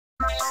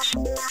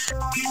Rick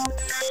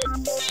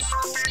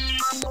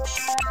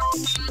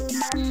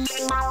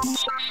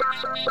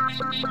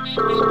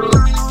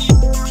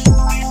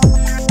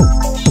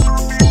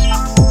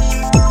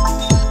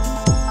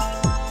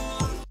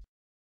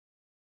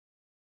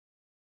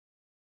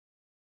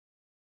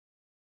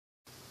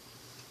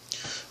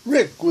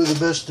with the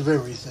best of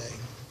everything,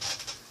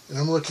 and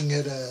I'm looking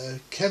at a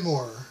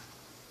Kamor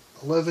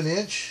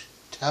 11-inch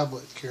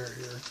tablet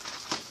carrier.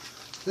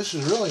 This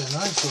is really a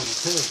nice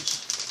little case.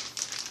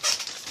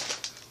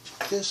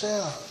 Check this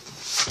out.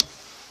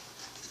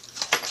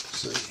 Let's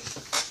see.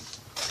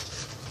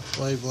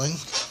 Labeling.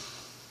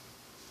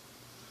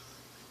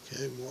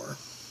 Okay, more.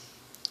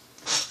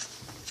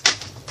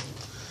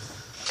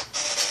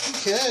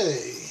 Okay.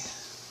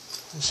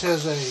 This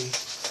has a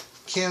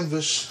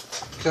canvas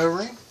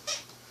covering.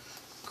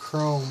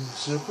 Chrome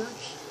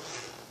zippers.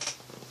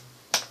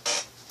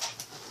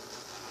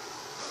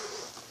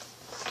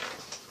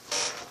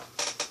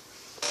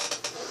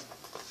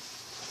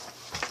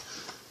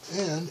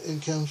 And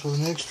it comes with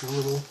an extra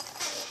little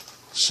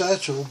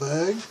satchel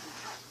bag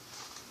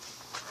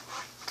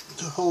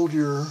to hold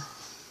your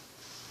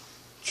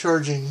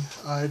charging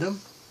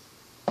item.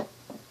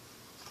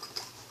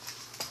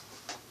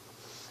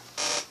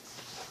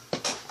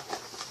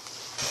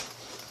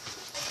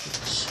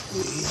 Let's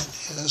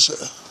see, it has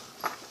a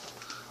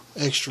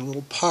extra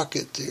little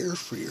pocket there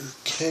for your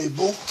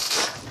cable.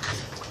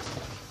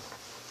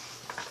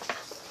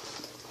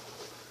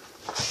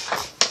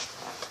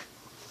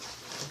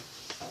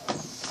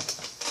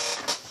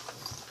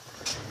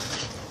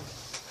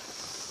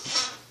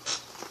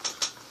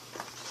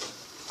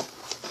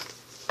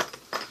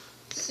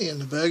 Okay, and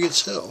the bag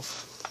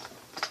itself.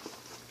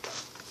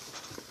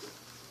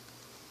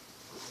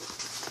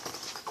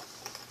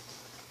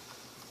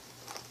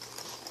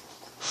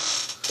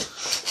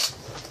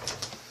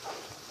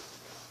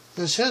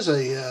 This has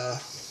a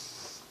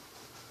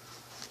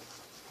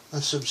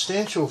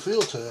substantial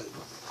feel to it.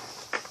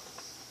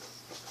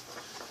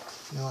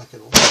 You know, like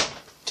it'll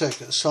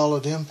take a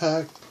solid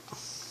impact.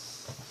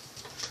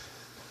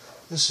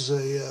 This is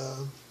a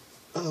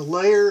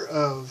layer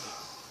of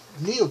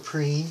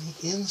neoprene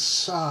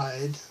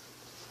inside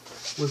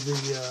with the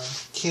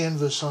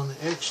canvas on the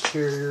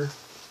exterior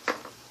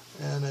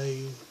and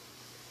a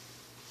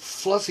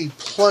fluffy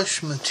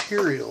plush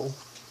material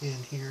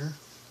in here.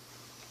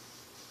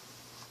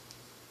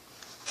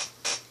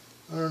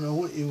 I don't know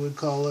what you would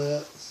call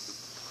that.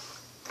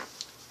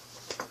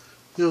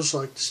 Feels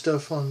like the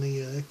stuff on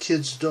the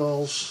kids'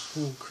 dolls,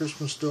 little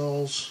Christmas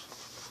dolls.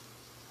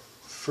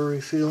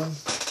 Furry feeling.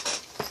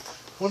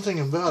 One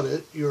thing about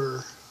it,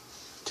 your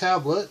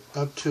tablet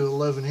up to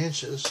 11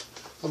 inches,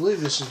 I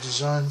believe this is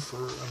designed for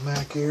a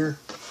Mac Air,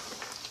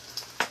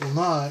 will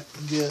not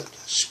get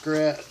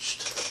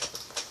scratched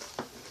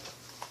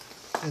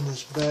in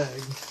this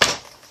bag.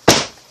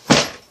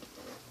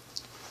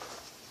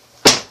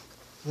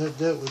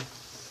 That would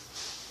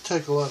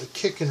take a lot of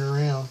kicking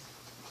around,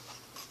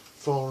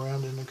 fall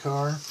around in the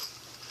car.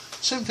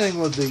 Same thing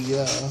with the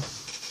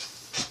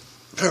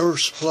power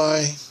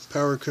supply,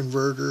 power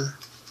converter,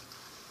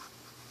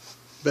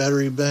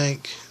 battery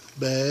bank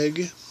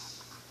bag.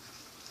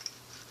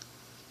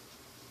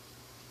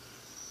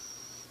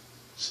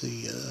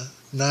 See,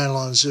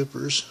 nylon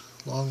zippers,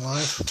 long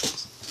life.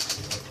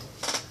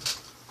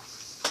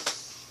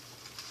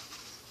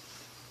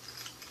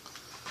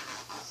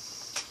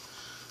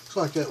 Looks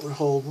like that would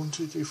hold 1,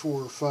 2, 3,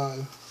 4,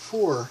 5,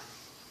 4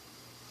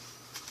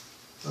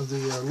 of the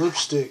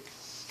lipstick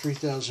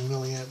 3000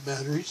 milliamp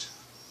batteries.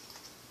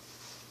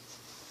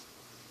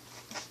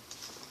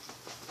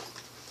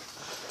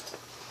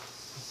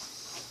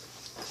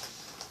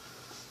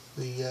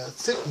 The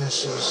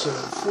thickness is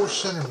 4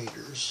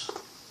 centimeters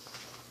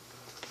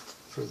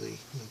for the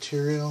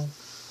material.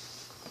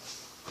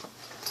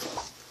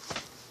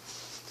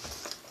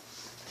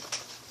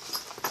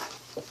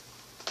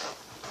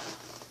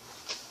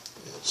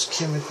 It's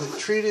chemically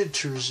treated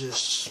to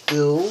resist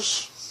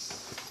spills,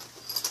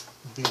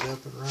 beat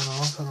up and run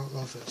off. I don't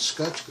know if it's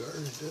Scotch Guard.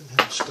 It doesn't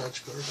have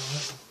Scotch Guard on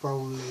it.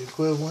 Probably the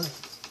equivalent.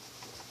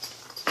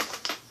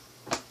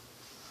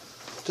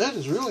 That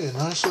is really a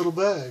nice little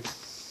bag.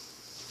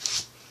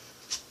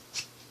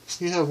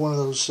 You have one of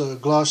those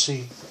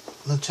glossy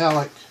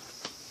metallic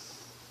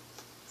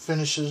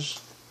finishes.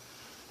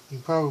 You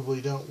probably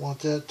don't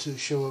want that to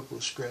show up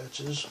with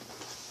scratches.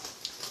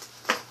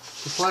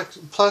 The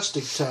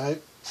plastic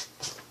type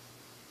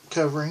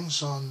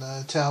coverings on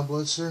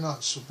tablets, they're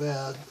not so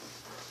bad.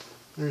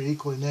 They're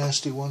equally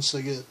nasty once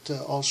they get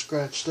all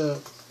scratched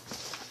up.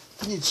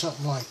 You need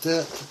something like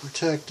that to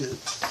protect it.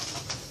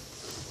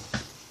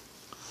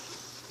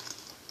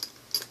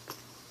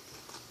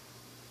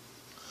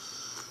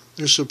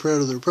 They're so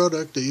proud of their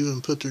product they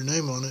even put their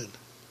name on it.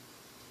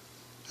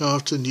 How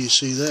often do you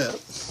see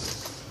that?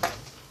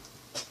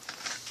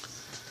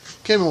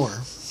 Kamor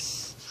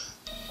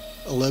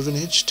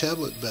 11-inch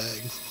tablet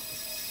bag.